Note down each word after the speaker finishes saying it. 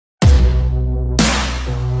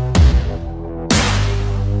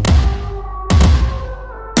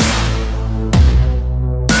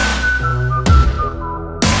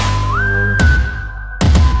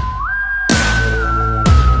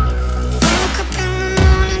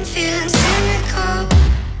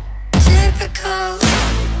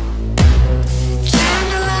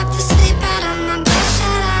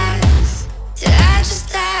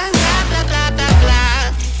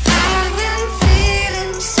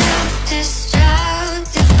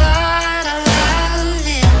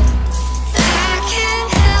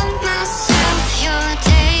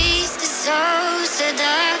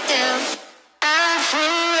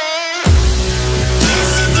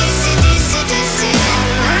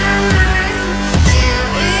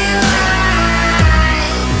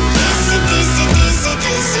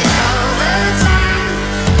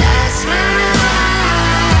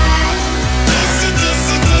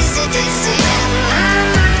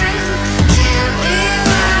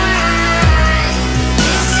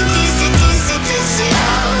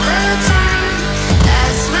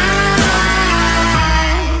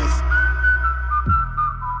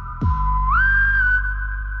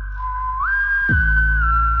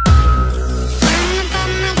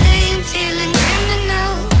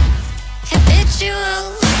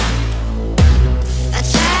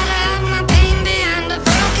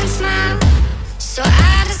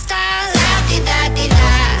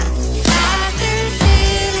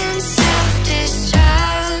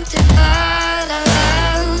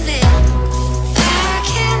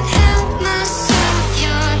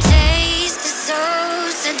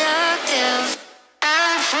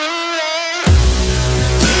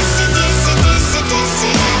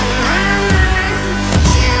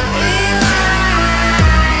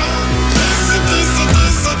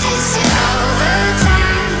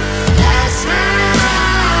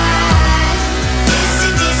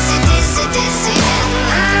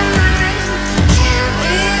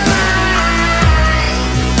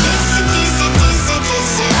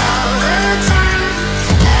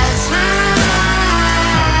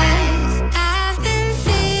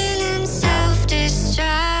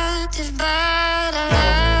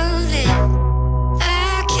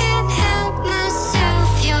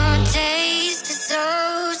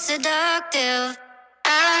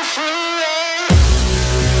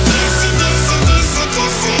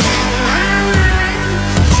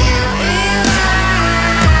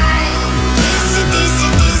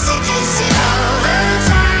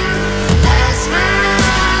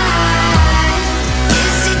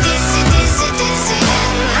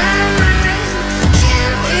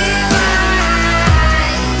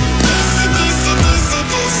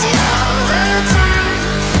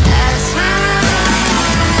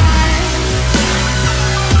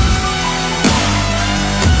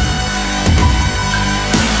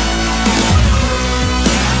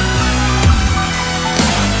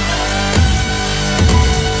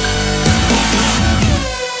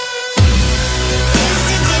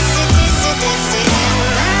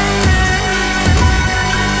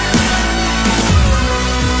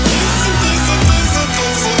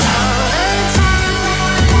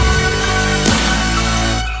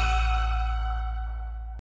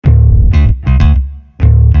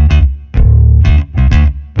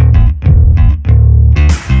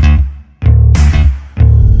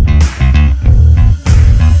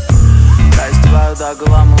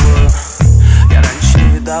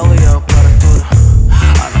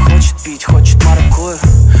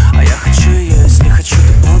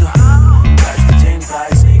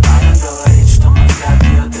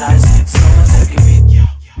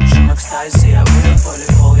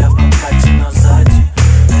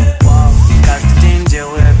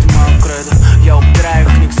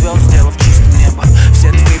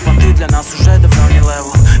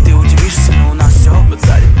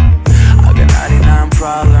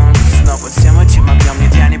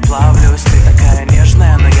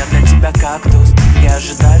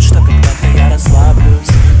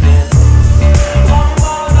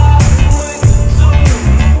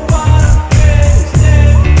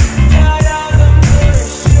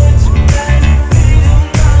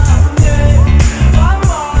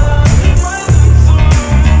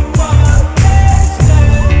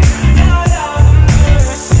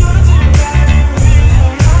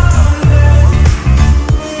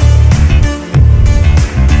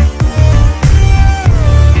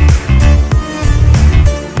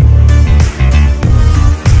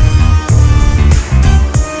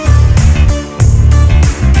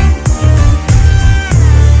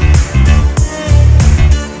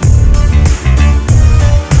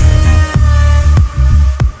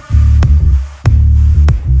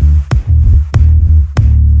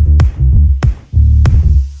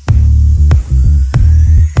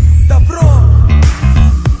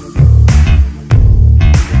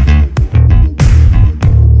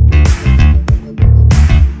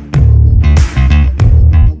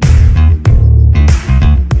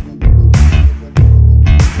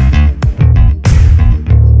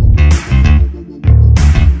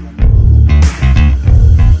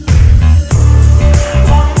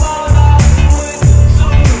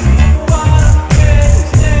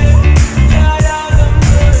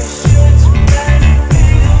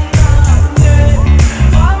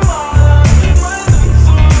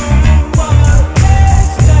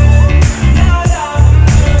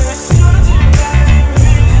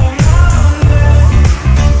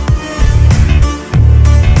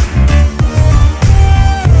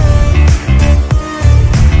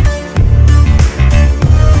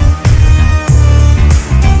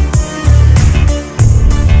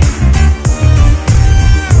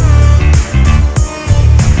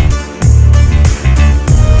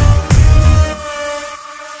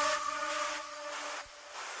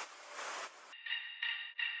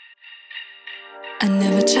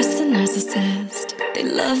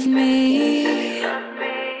me.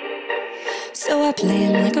 So I play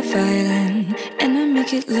him like a violin, and I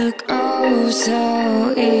make it look oh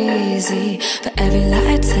so easy. But every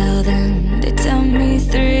lie I tell them, they tell me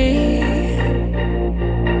 3.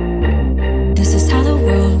 This is how the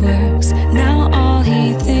world works. Now all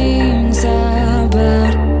he thinks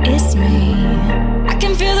about is me. I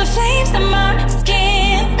can feel the flames on my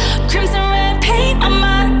skin, crimson red paint on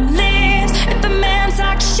my lips. If a man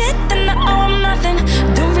talks shit, then I owe him nothing.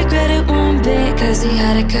 Don't regret it one bit, cause he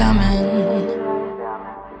had it coming.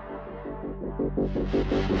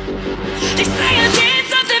 They say I did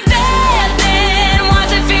something bad, then why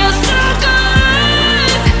does it feel so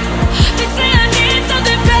good? They say I did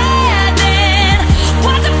something bad, then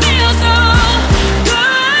why does it feel so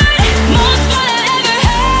good? Most fun I ever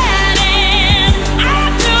had, and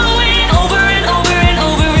I'd do it over and over and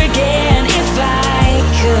over again if I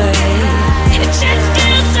could. It just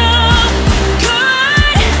feels so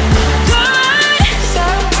good, good, so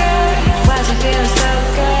good. Why does it feel so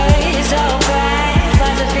good, so bright? Why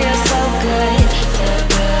does it feel so good, so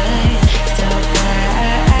good, so bright?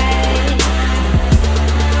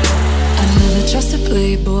 I never trust a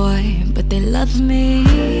playboy, but they love me.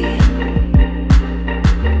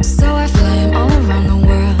 So I fly 'em all around the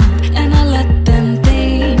world, and I let them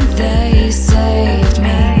think they saved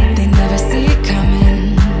me. They never see it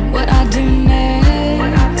coming, what I do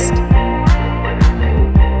next.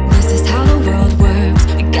 This is how the world works.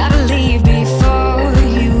 We gotta leave before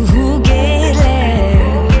you get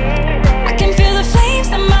left. I can feel the flames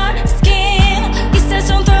on my skin. He says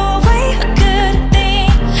don't throw away a good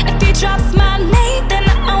thing. If he drops my name, then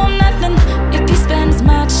I owe nothing. If he spends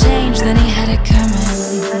my change, then he had it coming.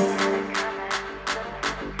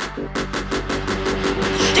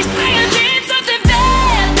 They say I did something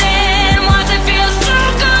bad, then why does it feel so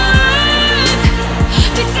good?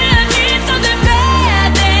 They say I did something bad,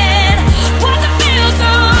 then why does it feel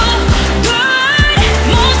so good?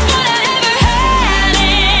 Most fun I ever had,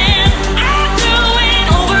 and I'd do it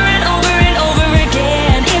over and over and over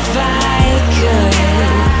again if I could.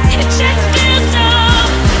 It just feels so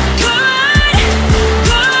good,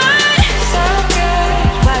 good, so good.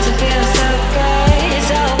 Why does it feel so good,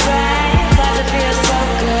 so bright? Why does it feel so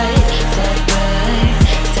good, so good,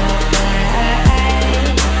 so bright?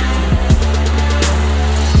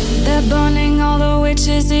 They're burning all the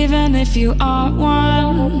witches, even if you aren't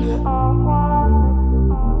one.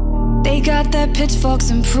 They got their pitchforks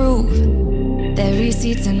and proof, their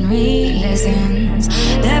receipts and reasons.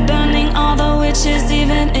 They're burning all the witches,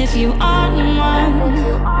 even if you aren't one.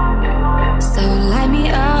 So light me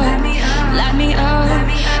up, light me up,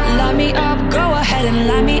 light me up. Go ahead and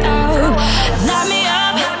light me up, light me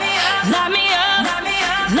up, light me up,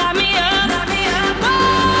 light me up.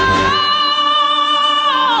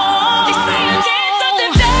 They say I did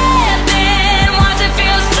something bad, then why does it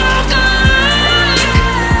feel so good?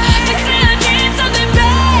 They say I did something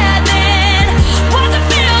bad, then why does it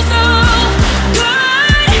feel so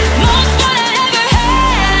good? Most fun I ever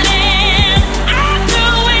had, and I'd do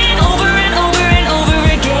it over and over and over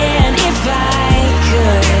again if I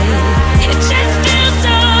could. It just feels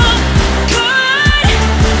so good,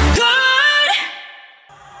 good.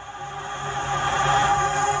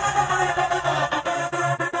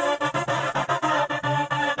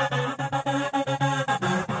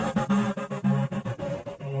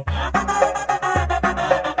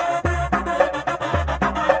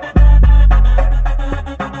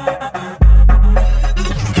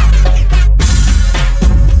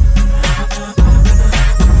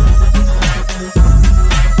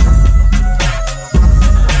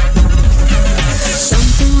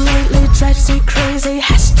 Something lately drives me crazy,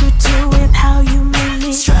 has to do with how you made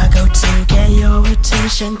me struggle to get your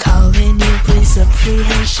attention, calling you please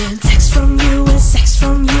apprehension. Text from you and sex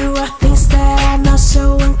from you are things that are not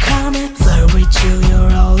so uncommon. Flirt with you,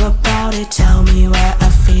 you're all about it. Tell me why I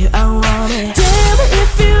feel unwanted. Damn,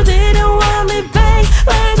 if you didn't want me, babe,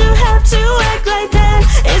 why'd you have to act like that?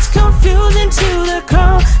 It's confusing to the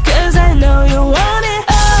core, cause I know you want it.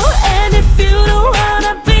 Oh, and if you don't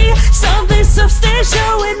wanna be something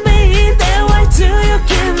substantial with me, then why do you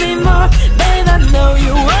give me more? Babe, I know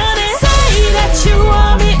you want it. Say that you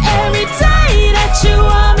want me every day, that you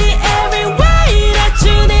want me every way, that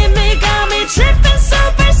you need me,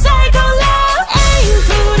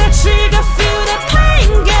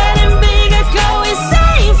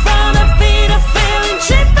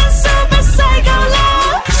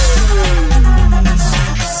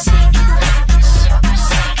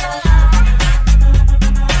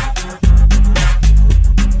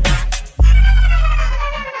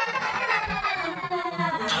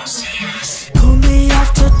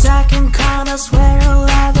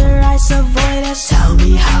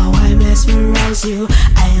 surprise you.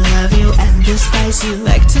 I love you and despise you.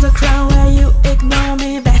 Back to the ground where you ignore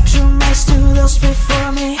me. Bedroom eyes to those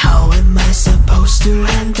before me. How am I supposed to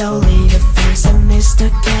handle the things I missed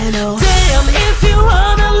again? Oh, damn, if you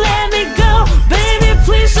wanna let me go, baby,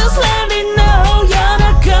 please just let me know. You're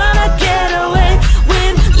not gonna get away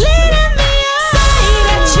with leading me on. Say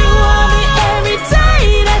that you want me every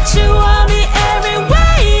day, that you want me every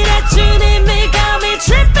way, that you need me, got me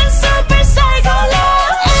tripping super psycho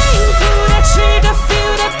love. Aim, pull the trigger,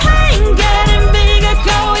 feel the pain getting bigger,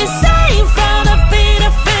 go insane from the beat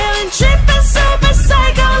of feeling, tripping super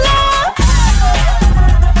psycho love.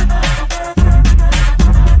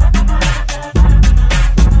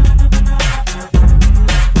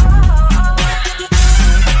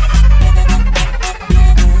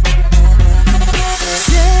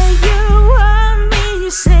 Say you want me,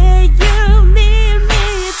 say you need me,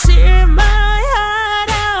 tear my heart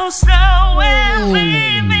out slow and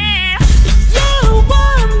leave me. You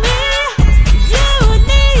want me, you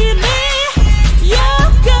need me,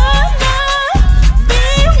 you're gonna be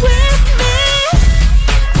with me.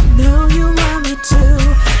 I know you want me to,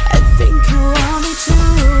 I think you want me to.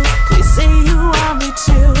 Please say you want me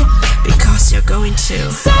to, because you're going to.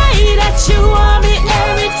 Say that you want me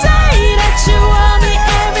every day, that you want me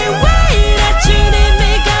every way, that you need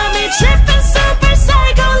me, got me tripping super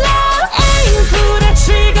psycho love. Aim, pull the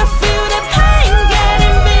trigger, feel the pain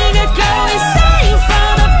getting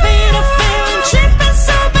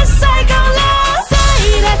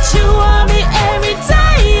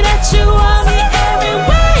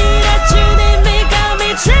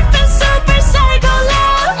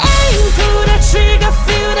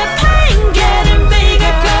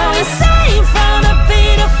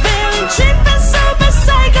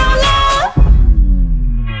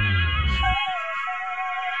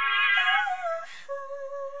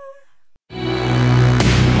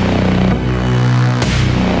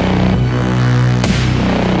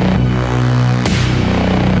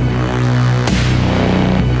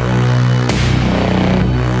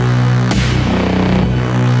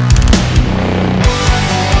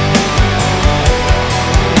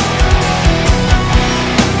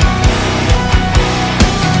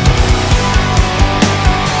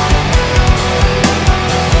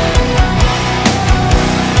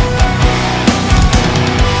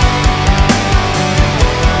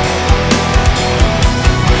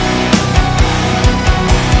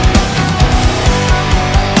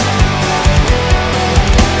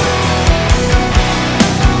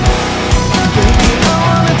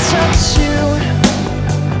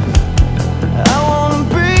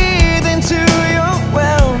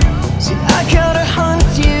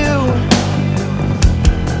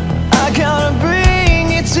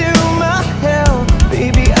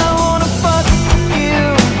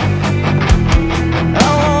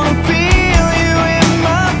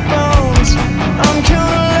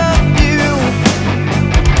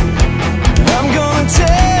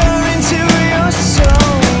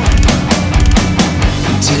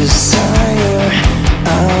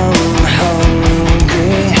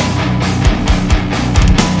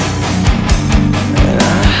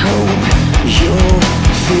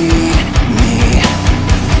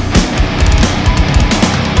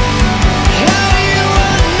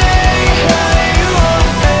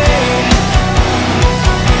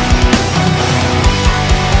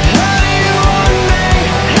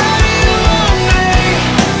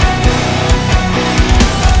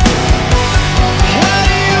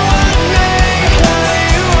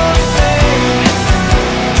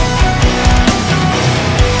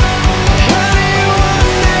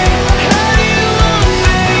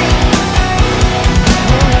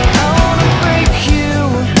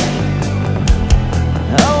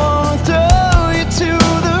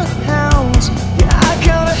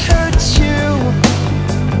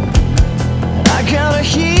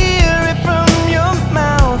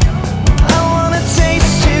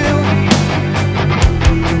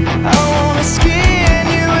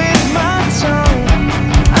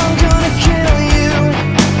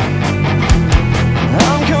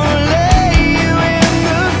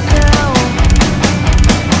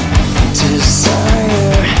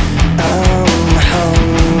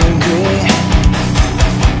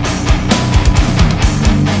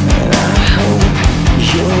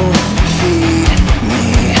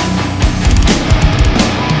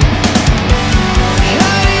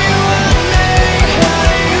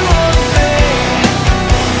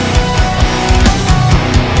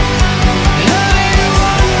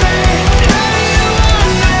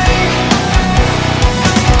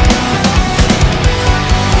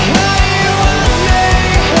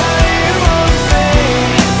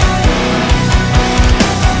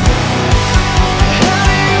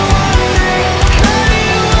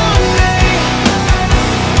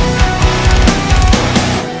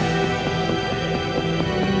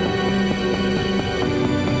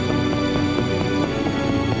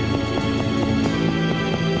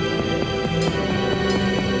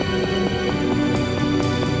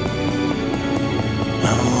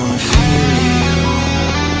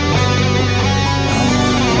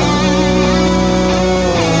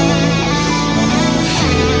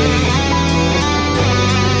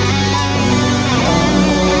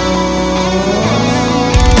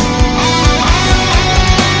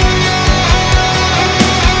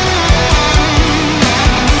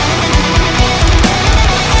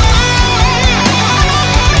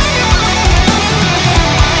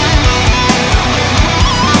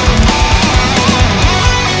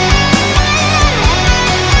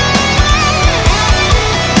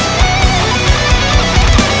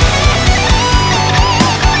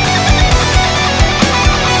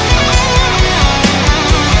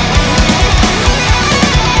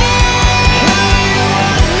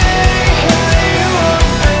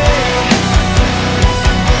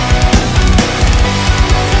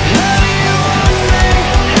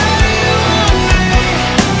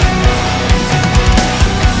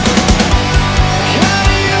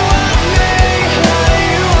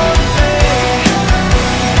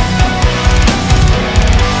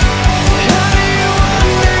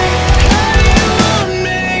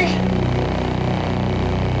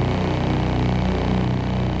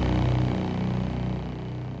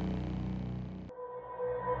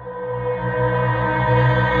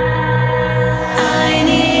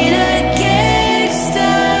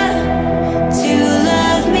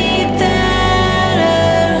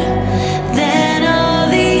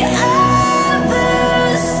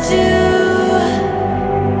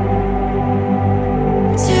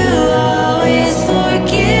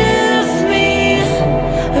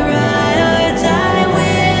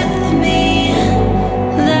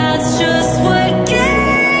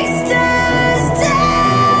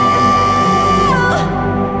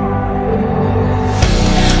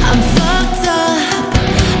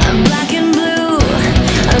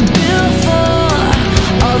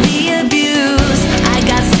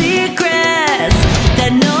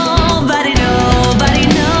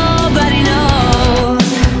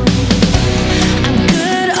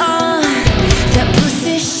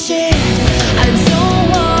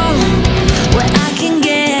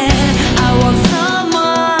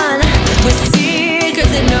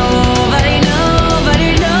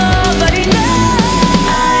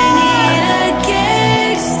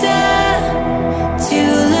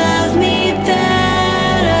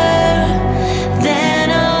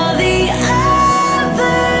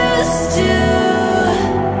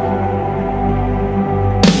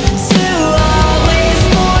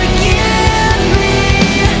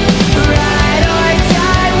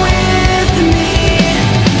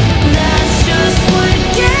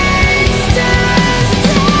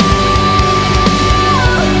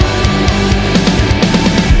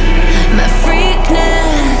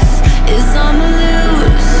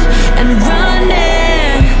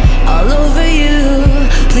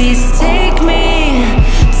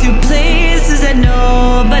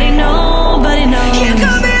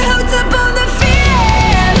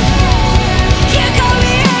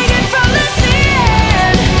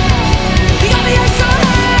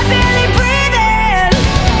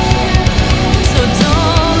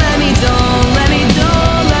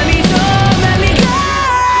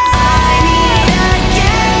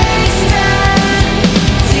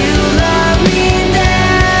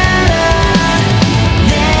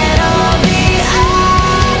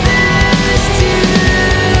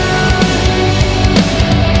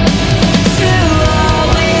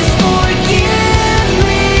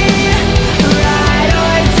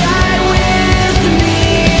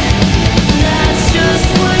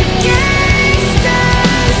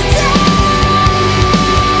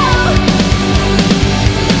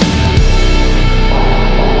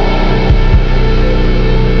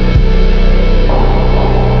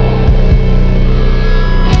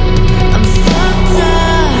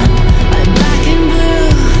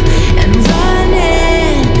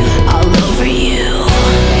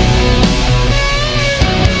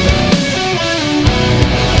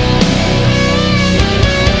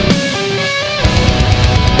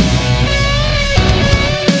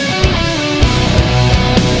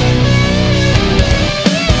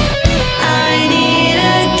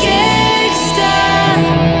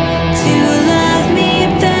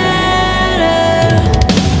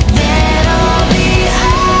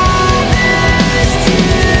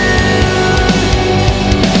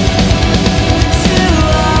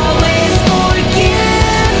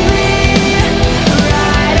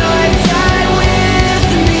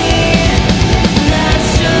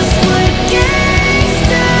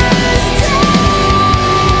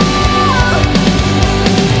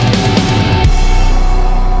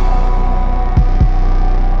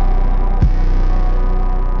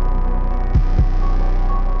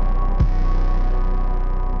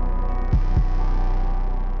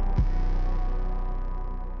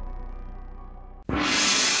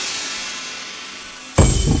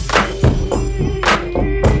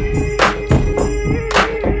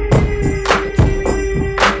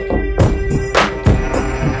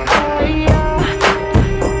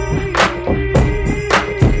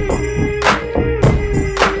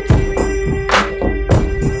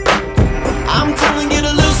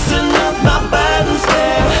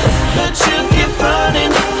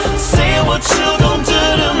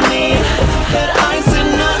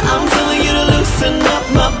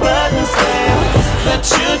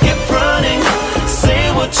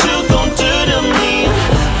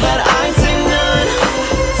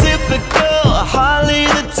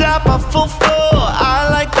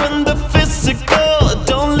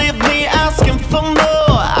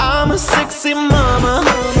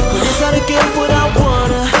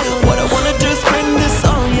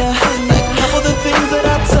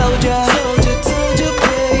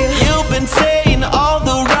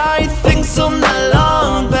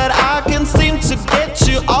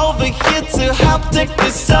stop, take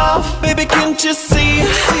this off. Baby, can't you see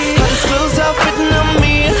how this clothes are fitting on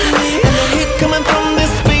me? And the heat coming from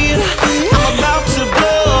this beat, I'm about to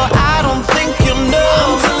blow. I don't think you know.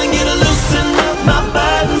 I'm telling you to loosen up my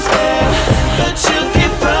buttons, babe, but you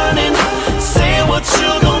keep running. Say what you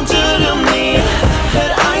gon' do to me,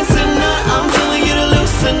 but I ain't saying none. I'm telling you to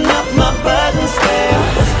loosen up my buttons, babe,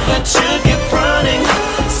 but you keep running.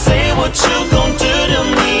 Say what you gon' do to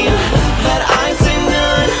me, but I ain't saying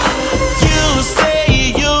none. You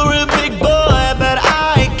say you're a big boy, but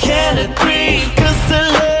I can't agree, 'cause the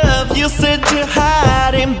love you said you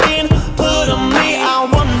had ain't been put on me. I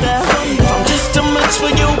wonder if I'm just too much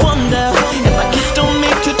for you, wonder if my kids don't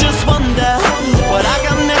make you just wonder what I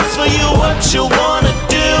got next for you, what you wanna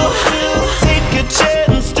do. Take a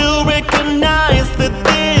chance to recognize that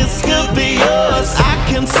this could be yours. I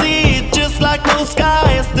can see it just like no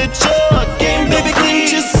skies that you're a game. Baby,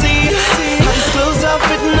 can't you see how these clothes are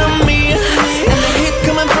fitting on me? And the heat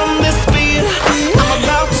coming from this beat, I'm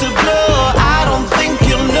about to blow. I don't think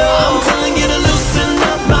you know. I'm telling you to loosen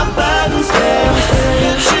up my buttons, babe,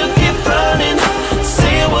 but you keep running.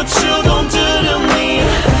 Say what you gon' do to me,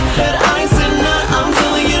 but I ain't saying none. I'm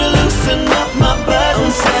telling you to loosen up my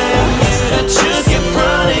buttons, babe, but you keep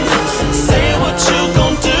running. Say what you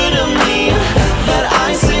gon' do to me, but I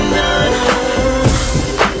ain't saying none.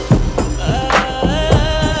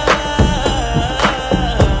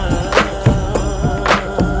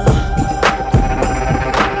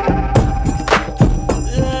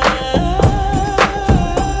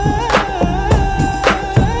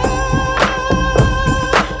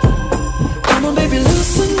 Come on, baby,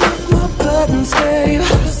 loosen up my buttons, babe.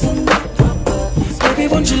 Baby,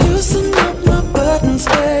 won't you loosen up my buttons,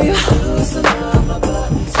 babe?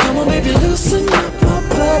 Come on, baby, loosen up my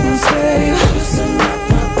buttons, babe.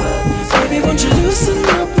 Baby, won't you loosen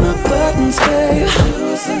up my buttons, babe?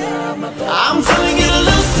 I'm telling you to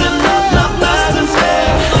loosen up my buttons,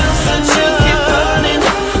 babe, but you keep running.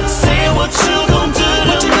 Say what you gon' do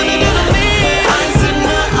to me. I ain't saying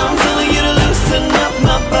none. I'm telling you to loosen up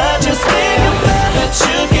my buttons, babe, but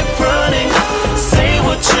you keep running. Say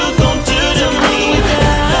what you gon' do to me,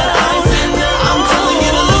 but I ain't saying none. I'm telling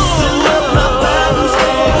you to loosen up my buttons,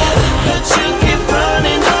 babe, but you keep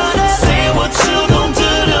running. Say what you gon' do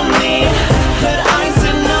to me, but I ain't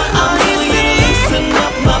saying none. I'm telling you to loosen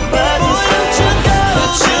up my buttons, babe,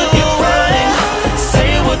 but you keep running.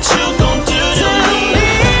 Say what you gon' do to me,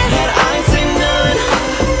 but I ain't saying none.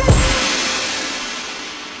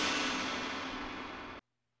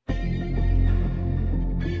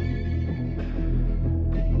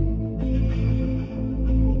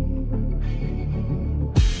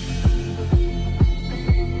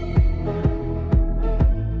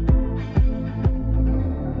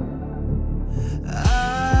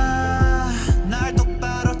 날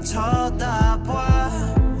똑바로 쳐다봐.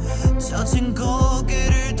 젖은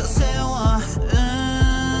고개를 더 세워.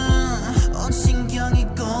 온 신경이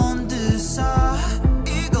곤두서.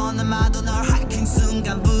 이거는 마도 널 하이킹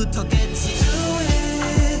순간부터겠지. Do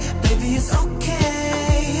it, baby, it's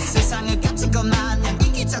okay. 세상을 가진 것 마냥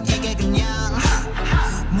이기적이게 그냥.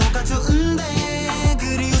 뭐가 좋은데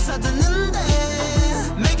그리 웃어듣는데.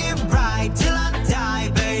 Make it right till I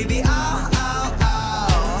die, baby. Oh, oh,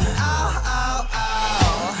 oh, oh, oh,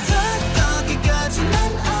 oh. 더 거기까지 난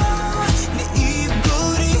네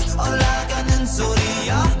입꼬리 올라가는 소리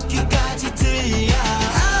여기까지 들려.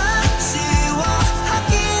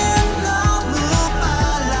 아쉬워하기엔 너무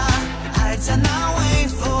빨라. 알잖아,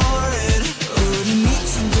 wait for it. 우리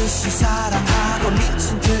미친 듯이 사랑하고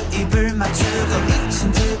미친 듯 입을 맞추고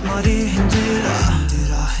미친 듯 머리 흔들어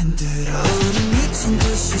흔들어. 우리 미친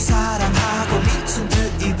듯이 사랑하고 미친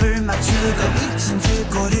듯 입을 맞추고 미친 듯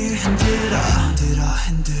꼬리 흔들어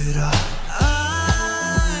흔들어.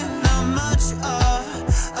 I'm not much of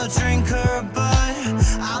a drinker, but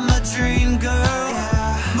I'm a dream girl.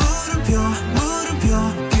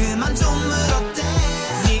 물음표 그만 좀 물었대.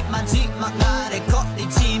 네 마지막 말에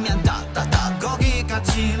거리치면 따따따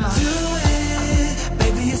거기까지만. Do it,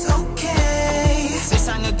 baby, it's okay.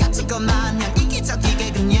 세상을 가진 것 마냥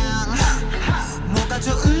이기적이게 그냥. 뭐가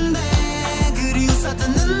좋은데 그리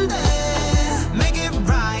웃어듣는데. Make it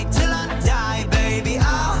right till I die, baby. Oh,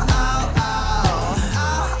 oh, oh,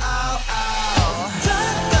 oh, oh, oh. 더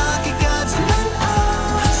거기까지 난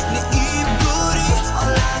네 입꼬리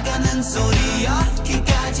올라가는 소리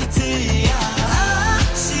여기까지 들려.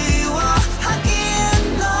 아쉬워하기엔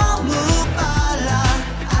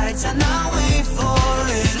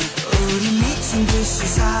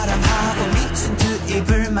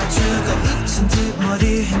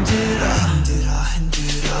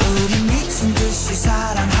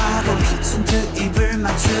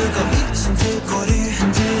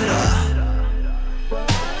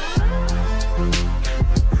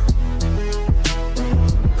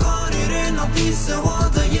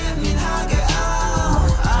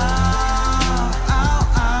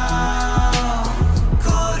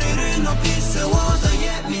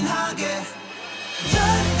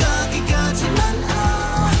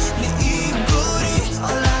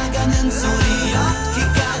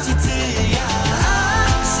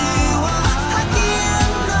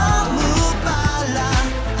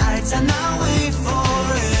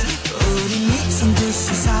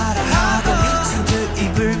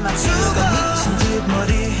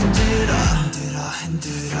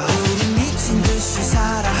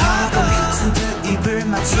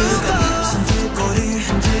맞추고 손들꼬리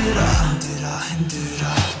흔들어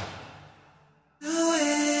Do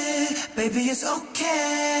it, baby it's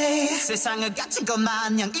okay. 세상을 갇힌 것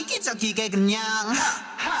마냥 이기적이게 그냥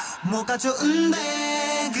뭐가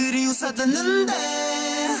좋은데 그리 웃어듣는데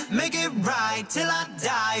Make it right till I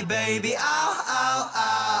die baby ow ow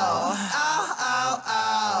ow ow ow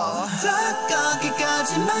ow 다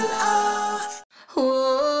거기까지만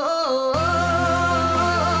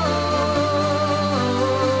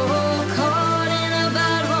Caught in a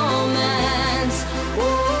bad romance.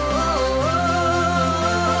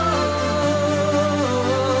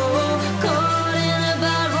 Caught in a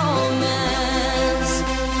bad romance.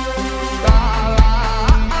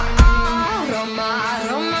 Roma,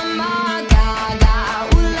 Roma, ma, gaga,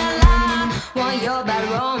 ooh la la. Want your bad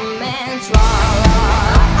romance.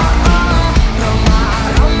 Roma,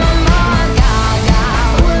 Roma, ma, gaga.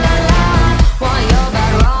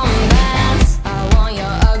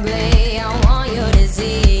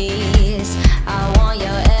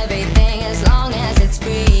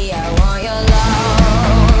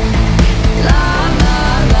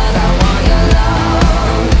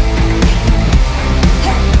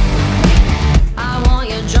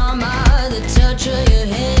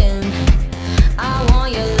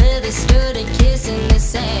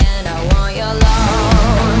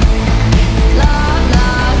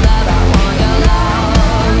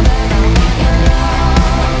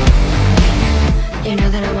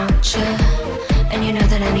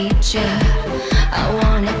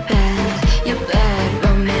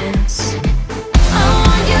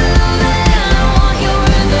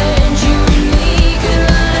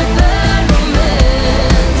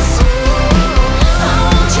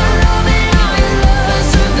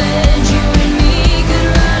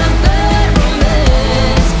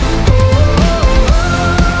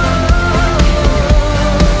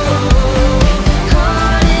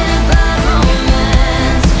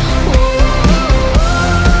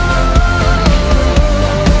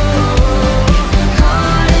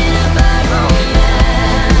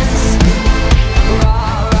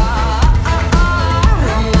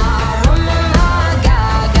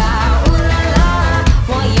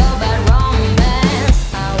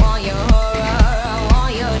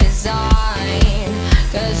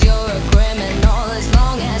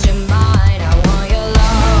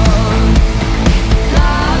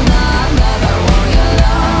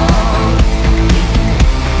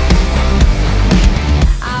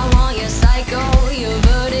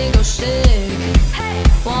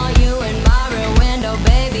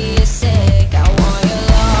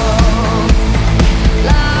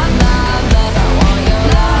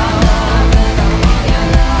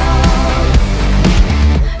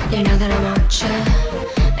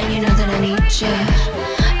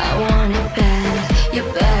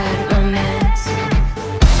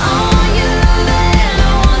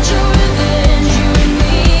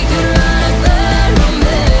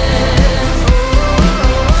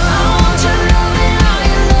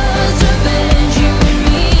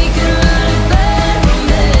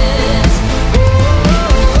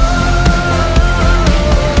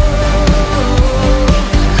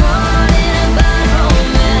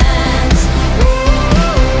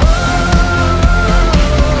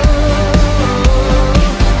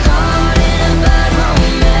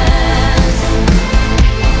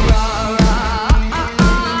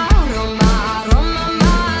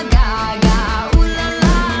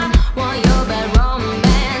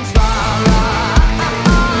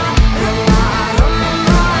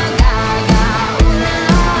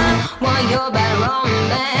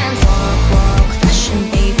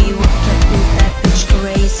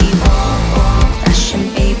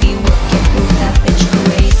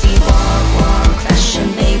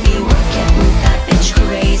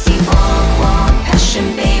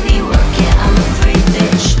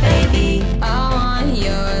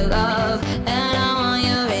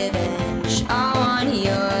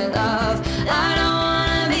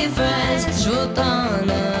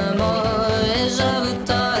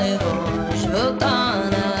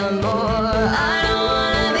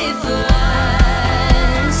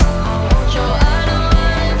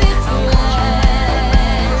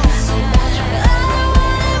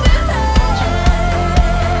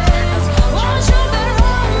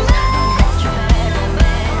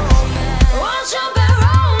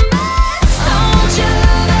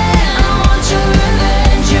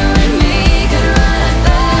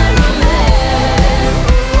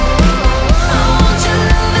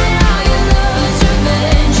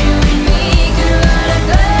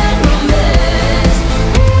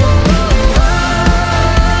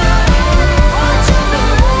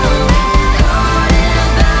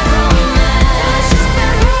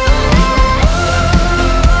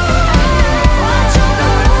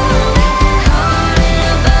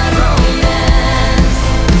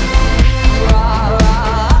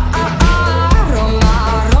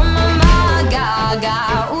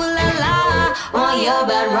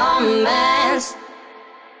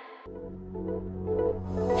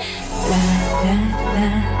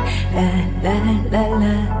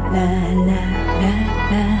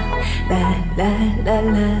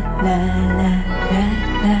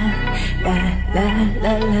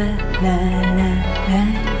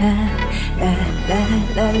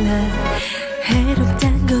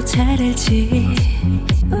 해롭단 거 잘 알지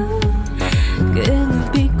그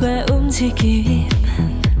눈빛과 움직임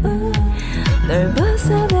널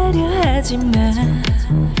벗어나려 하지만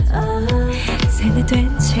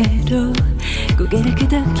세뇌된 채로 고개를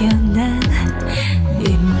끄덕여 난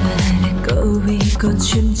입말에 꼬이고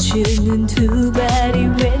춤추는 두 발이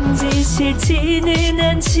왠지 싫지는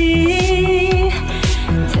않지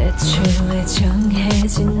대초에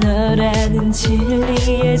정해진 너라는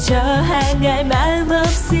진리에 저항할 마음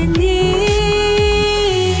없으니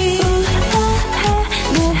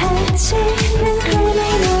우아해 하지는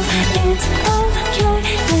criminal It's okay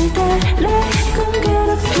날 달래고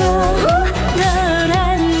괴롭혀 너란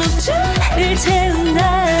목줄을 채운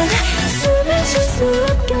난 숨을 쉴 수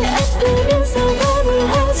없게 아프면서 말을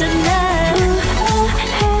하잖아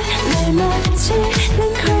우아해 날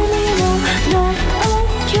만지는 criminal 날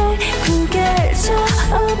고개를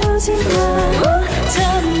저어보지 마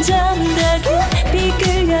점점 더 깊이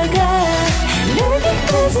끌려가 내게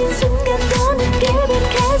빠진 순간 너는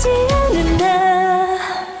깨백하지 않은 나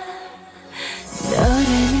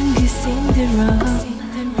너라는 그 신드롬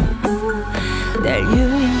날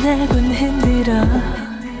유인하곤 흔들어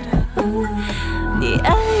네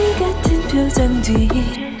아이 같은 표정 뒤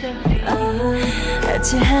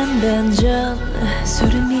아치 한번 전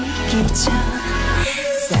소름이 끼쳐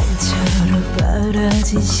상처로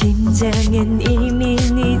벌어진 심장엔 이미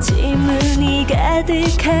네 지문이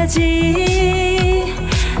가득하지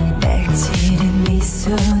낙지른 네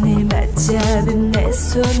손을 맞잡은 내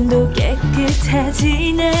손도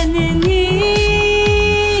깨끗하진 않으니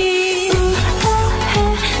우아해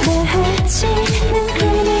날 해치는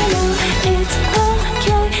criminal It's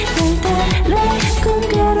okay 날 달래고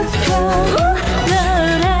괴롭혀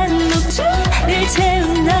너란 목줄을 채운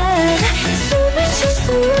난 숨을 쉴 수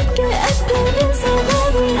없게 아프면서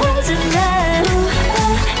말을 하잖아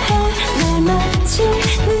우아해 날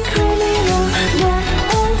만지는 criminal 나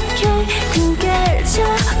okay 고개를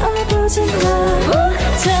저어보지 마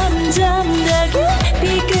점점 더 깊이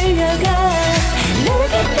끌려가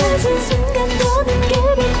내게 빠진 순간 너는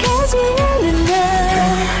깨백하지 않은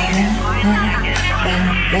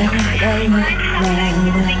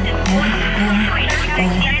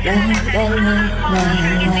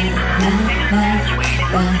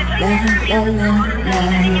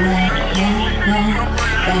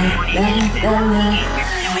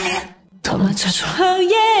더 맞춰줘 oh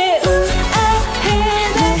yeah